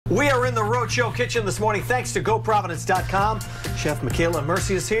We are in the Rhode Show kitchen this morning thanks to GoProvidence.com. Chef Michaela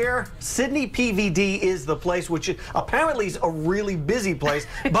Mercy is here. Sydney PVD is the place, which apparently is a really busy place.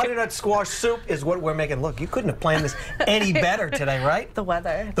 Butternut squash soup is what we're making. Look, you couldn't have planned this any better today, right? The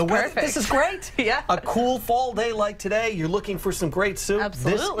weather. The weather. Perfect. This is great. Yeah. A cool fall day like today, you're looking for some great soup.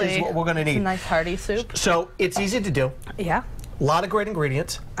 Absolutely. This is what we're going to need. It's a nice hearty soup. So it's easy to do. Yeah. A lot of great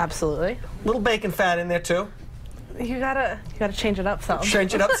ingredients. Absolutely. Little bacon fat in there too. You gotta change it up some.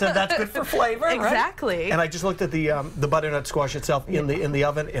 Change it up, so that's good for flavor, exactly. Right? And I just looked at the butternut squash itself in the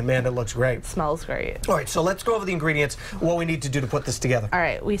oven, and man, it looks great. It smells great. All right, so let's go over the ingredients, what we need to do to put this together. All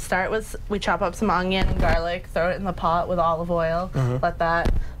right, we chop up some onion and garlic, throw it in the pot with olive oil, let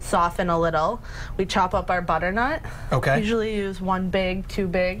that soften a little. We chop up our butternut. Okay. Usually use one big, two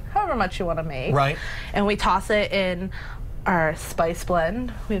big, however much you want to make. Right. And we toss it in our spice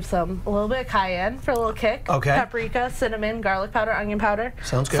blend. We have a little bit of cayenne for a little kick. Okay. Paprika, cinnamon, garlic powder, onion powder.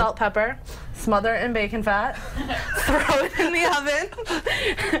 Sounds good. Salt, pepper. Smother it in bacon fat. Throw it in the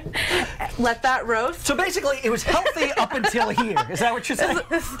oven. Let that roast. So basically, it was healthy up until here. Is that what you're saying?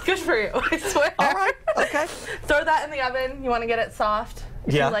 This is good for you, I swear. All right. Okay. Throw that in the oven. You want to get it soft.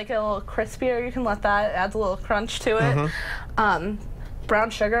 If you like it a little crispier, you can let that. It adds a little crunch to it.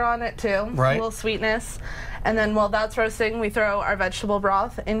 Brown sugar on it too. Right. A little sweetness. And then while that's roasting, we throw our vegetable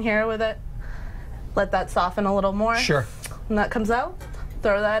broth in here with it. Let that soften a little more. Sure. When that comes out,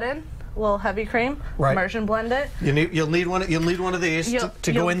 throw that in. A little heavy cream. Right. Immersion blend it. You'll need one of these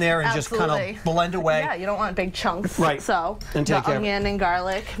to go in there and just kind of blend away. Yeah, you don't want big chunks. Right. So and the onion and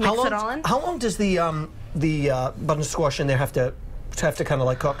garlic, mix it on. How long does the butternut squash in there have to kind of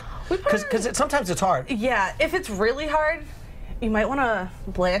like cook? Because sometimes it's hard. Yeah, if it's really hard, you might want to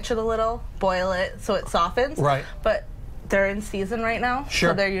blanch it a little, boil it so it softens. Right. But they're in season right now,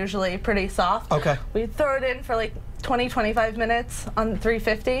 Sure. so they're usually pretty soft. Okay. We throw it in for like 20-25 minutes on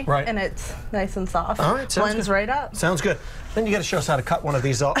 350, right. and it's nice and soft. All right, sounds blends good. right up. Sounds good. Then you got to show us how to cut one of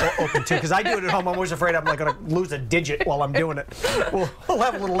these open too, because I do it at home. I'm always afraid I'm like going to lose a digit while I'm doing it. We'll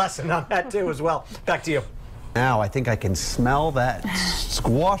have a little lesson on that too as well. Back to you. Now I think I can smell that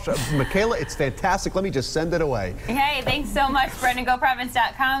squash. Michaela, it's fantastic. Let me just send it away. Hey, thanks so much.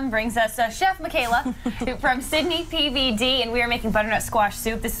 GoProvidence.com brings us Chef Michaela from Sydney PVD, and we are making butternut squash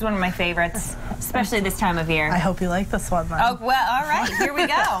soup. This is one of my favorites, especially this time of year. I hope you like this one, then. Oh, well, all right. Here we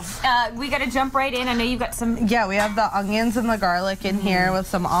go. We got to jump right in. I know you've got some... Yeah, we have the onions and the garlic in here with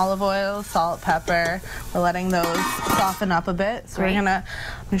some olive oil, salt, pepper. We're letting those soften up a bit. So I'm gonna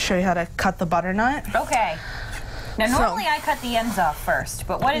show you how to cut the butternut. Okay. Now, normally I cut the ends off first,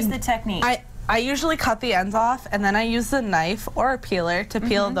 but what is the technique? I usually cut the ends off, and then I use the knife or a peeler to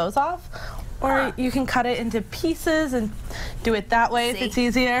peel those off. Or you can cut it into pieces and do it that way if it's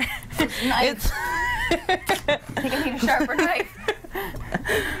easier. Knife. I think I need a sharper knife.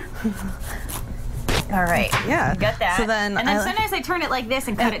 All right. Yeah. Got that. So then and then sometimes I turn it like this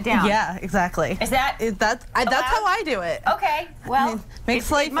and cut it down. Yeah, exactly. Is that that's how I do it. Okay. Well,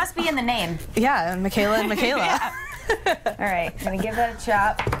 it must be in the name. Yeah, Michaela and Michaela. Yeah. All right. I'm gonna give that a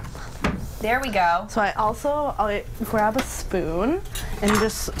chop. There we go. So I'll grab a spoon and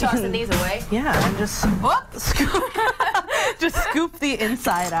just tossing these away. Yeah, and just scoop the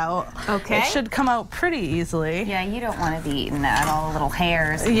inside out. Okay. It should come out pretty easily. Yeah, you don't want to be eating that, all the little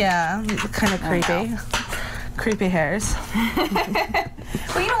hairs. Yeah, kind of creepy. No. Creepy hairs.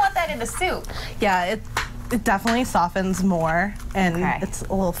 Well, you don't want that in the soup. Yeah, it definitely softens more, and it's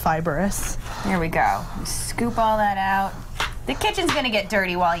a little fibrous. There we go. Scoop all that out. The kitchen's gonna get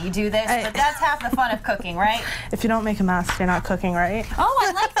dirty while you do this, but that's half the fun of cooking, right? If you don't make a mess, you're not cooking right. Oh,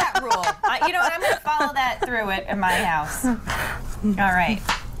 I like that rule. You know what? I'm gonna follow that through it in my house. All right,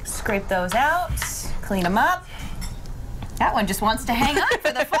 scrape those out, clean them up. That one just wants to hang on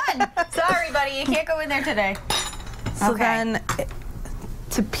for the fun. Sorry, buddy, you can't go in there today. So then,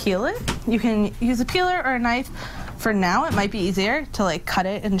 to peel it, you can use a peeler or a knife. For now, it might be easier to like cut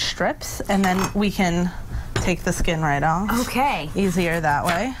it in strips, and then we can take the skin right off. Okay. Easier that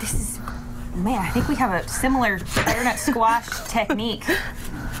way. This is, man, I think we have a similar butternut squash technique.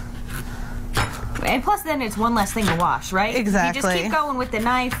 And plus then it's one less thing to wash, right? Exactly. You just keep going with the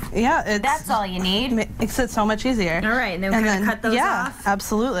knife. Yeah, that's all you need. Makes it so much easier. All right, and then we're gonna cut those off. Yeah,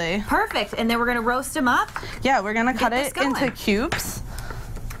 absolutely. Perfect, and then we're gonna roast them up? Yeah, we're gonna cut it into cubes.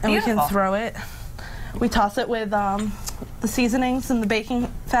 And we can throw it. We toss it with the seasonings and the baking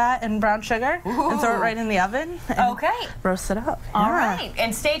fat and brown sugar and throw it right in the oven. And roast it up. All right,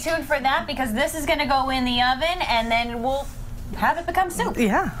 and stay tuned for that because this is gonna go in the oven and then we'll have it become soup.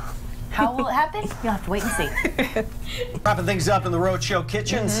 Yeah. How will it happen? You'll have to wait and see. Wrapping things up in the Rhode Show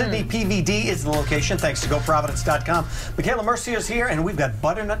kitchen. Sydney PVD is the location, thanks to GoProvidence.com. Michaela Mercier's here, and we've got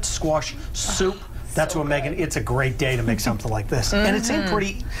butternut squash soup. That's what Megan. It's a great day to make something like this, and it seemed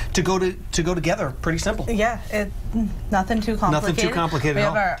pretty to go together. Pretty simple. Yeah, nothing too complicated. Nothing too complicated. We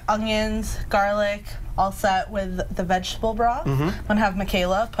have our onions, garlic, all set with the vegetable broth. I'm gonna have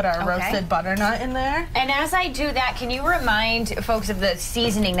Michaela put our roasted butternut in there. And as I do that, can you remind folks of the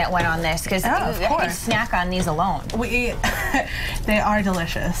seasoning that went on this? Because I could snack on these alone. They are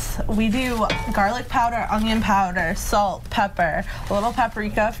delicious. We do garlic powder, onion powder, salt, pepper, a little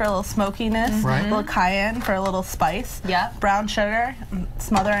paprika for a little smokiness, a little cayenne for a little spice. Yeah. Brown sugar,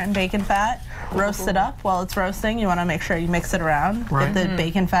 smother it in bacon fat, roast it up. While it's roasting, you want to make sure you mix it around, get the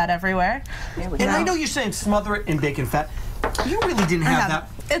bacon fat everywhere. And I know you're saying smother it in bacon fat. You really didn't have that.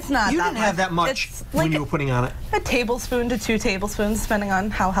 It's not. You didn't have that much when you were putting on it. A tablespoon to 2 tablespoons, depending on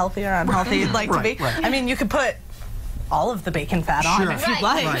how healthy or unhealthy you'd like to be. I mean, you could put all of the bacon fat on if you'd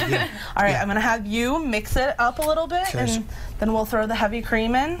like. All right, I'm gonna have you mix it up a little bit, and then we'll throw the heavy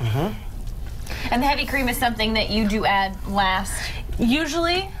cream in. And the heavy cream is something that you do add last?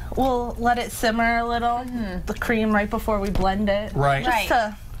 Usually, we'll let it simmer a little, the cream right before we blend it. Just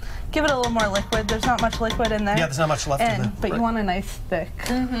to give it a little more liquid. There's not much liquid in there. Yeah, there's not much left in there. But you want a nice, thick,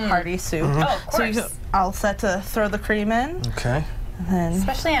 hearty soup. Oh, of course. So I'll set to throw the cream in. Okay.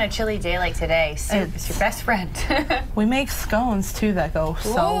 Especially on a chilly day like today, soup is your best friend. We make scones, too, that go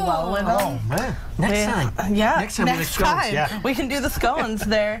so well with them. Oh, man. Next time. Next time we make scones, we can do the scones.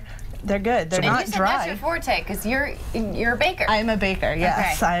 They're good. They're not dry. That's your forte, because you're a baker. I'm a baker,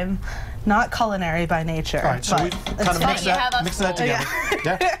 yes. Okay. I'm not culinary by nature. All right, so we kind of mix that together.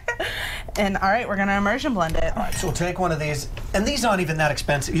 And all right, we're gonna immersion blend it. All right, so we'll take one of these, and these aren't even that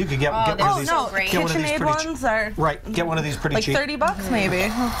expensive. You could get one of these. Oh no, KitchenAid ones are get one of these pretty cheap. Like $30 maybe.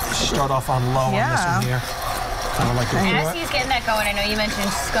 Start off on low on this one here. And as he's getting that going, I know you mentioned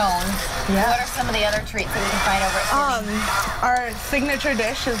scones. What are some of the other treats that we can find over at Sydney? Our signature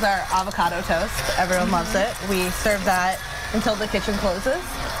dish is our avocado toast. Everyone loves it. We serve that until the kitchen closes.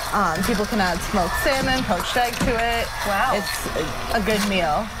 People can add smoked salmon, poached egg to it. Wow. It's a good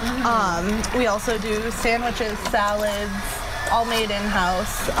meal. We also do sandwiches, salads, all made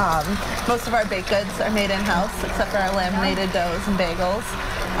in-house. Most of our baked goods are made in-house, except for our laminated doughs and bagels.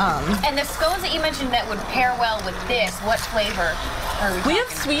 And the scones that you mentioned that would pair well with this, what flavor are we have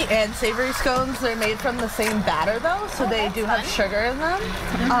sweet and savory scones. They're made from the same batter, though, so they do have sugar in them.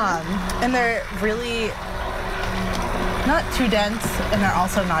 And they're really not too dense, and they're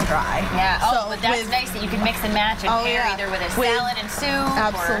also not dry. Yeah, but that's nice that you can mix and match and pair either with a salad and soup.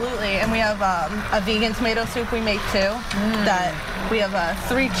 Absolutely, and we have a vegan tomato soup we make too. That we have a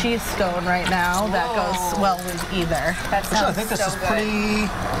 3 cheese scone right now that goes well with either. That sounds I think this is pretty.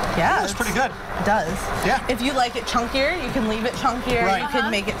 Yeah, it's pretty good. It does. Yeah. If you like it chunkier, you can leave it chunkier. You can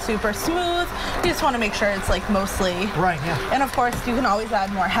make it super smooth. You just want to make sure it's like mostly. And of course, you can always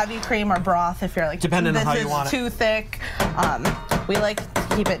add more heavy cream or broth if you're like, depending on how you want it. Too thick. We like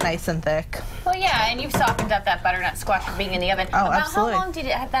to keep it nice and thick. Well, yeah, and you've softened up that butternut squash from being in the oven. Absolutely. How long did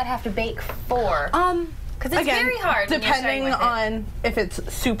that have to bake for? Because it's very hard. Depending on if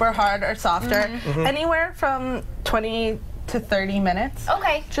it's super hard or softer. Anywhere from 20 to 30 minutes.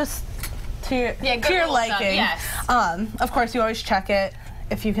 Okay. Just to your liking. Yes. Of course, you always check it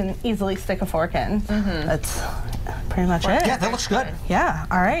if you can easily stick a fork in. That's pretty much it. Yeah, that looks good. Yeah.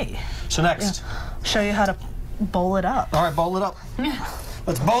 All right. So next, show you how to bowl it up. All right, bowl it up.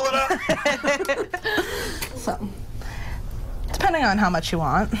 Let's bowl it up. So, depending on how much you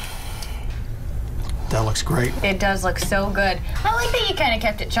want. That looks great. It does look so good. I like that you kind of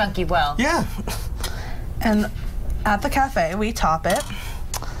kept it chunky well. Yeah. And at the cafe, we top it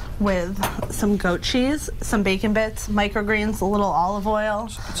with some goat cheese, some bacon bits, microgreens, a little olive oil.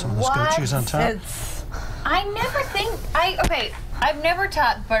 Put some of this goat cheese on top. I've never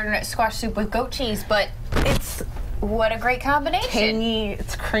topped butternut squash soup with goat cheese, but what a great combination. Tangy,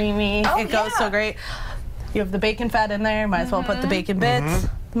 it's creamy, it goes so great. You have the bacon fat in there, might as well put the bacon bits,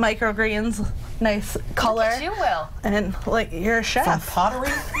 microgreens, nice color. Look at you, Will. And like, you're a chef. From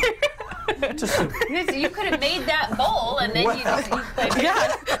pottery to soup. You could have made that bowl and then you played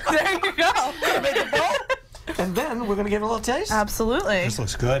there you go. Made the bowl. And then we're going to give it a little taste. Absolutely. This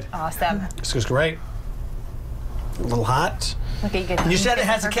looks good. Awesome. This looks great. A little hot. Okay, you said it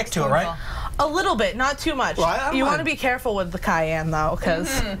has a kick to it, right? A little bit, not too much. Well, you want to be careful with the cayenne, though,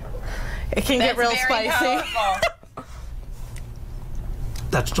 because it can get real spicy.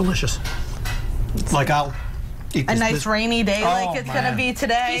 That's delicious. Like, I'll a nice rainy day like it's going to be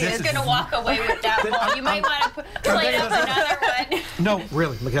today. He's going to walk away with that bowl. You might want to plate up another one. No,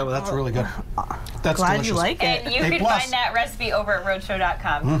 really, Michaela, that's really good. That's Glad delicious. you like it. And you can find that recipe over at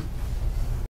rhodeshow.com.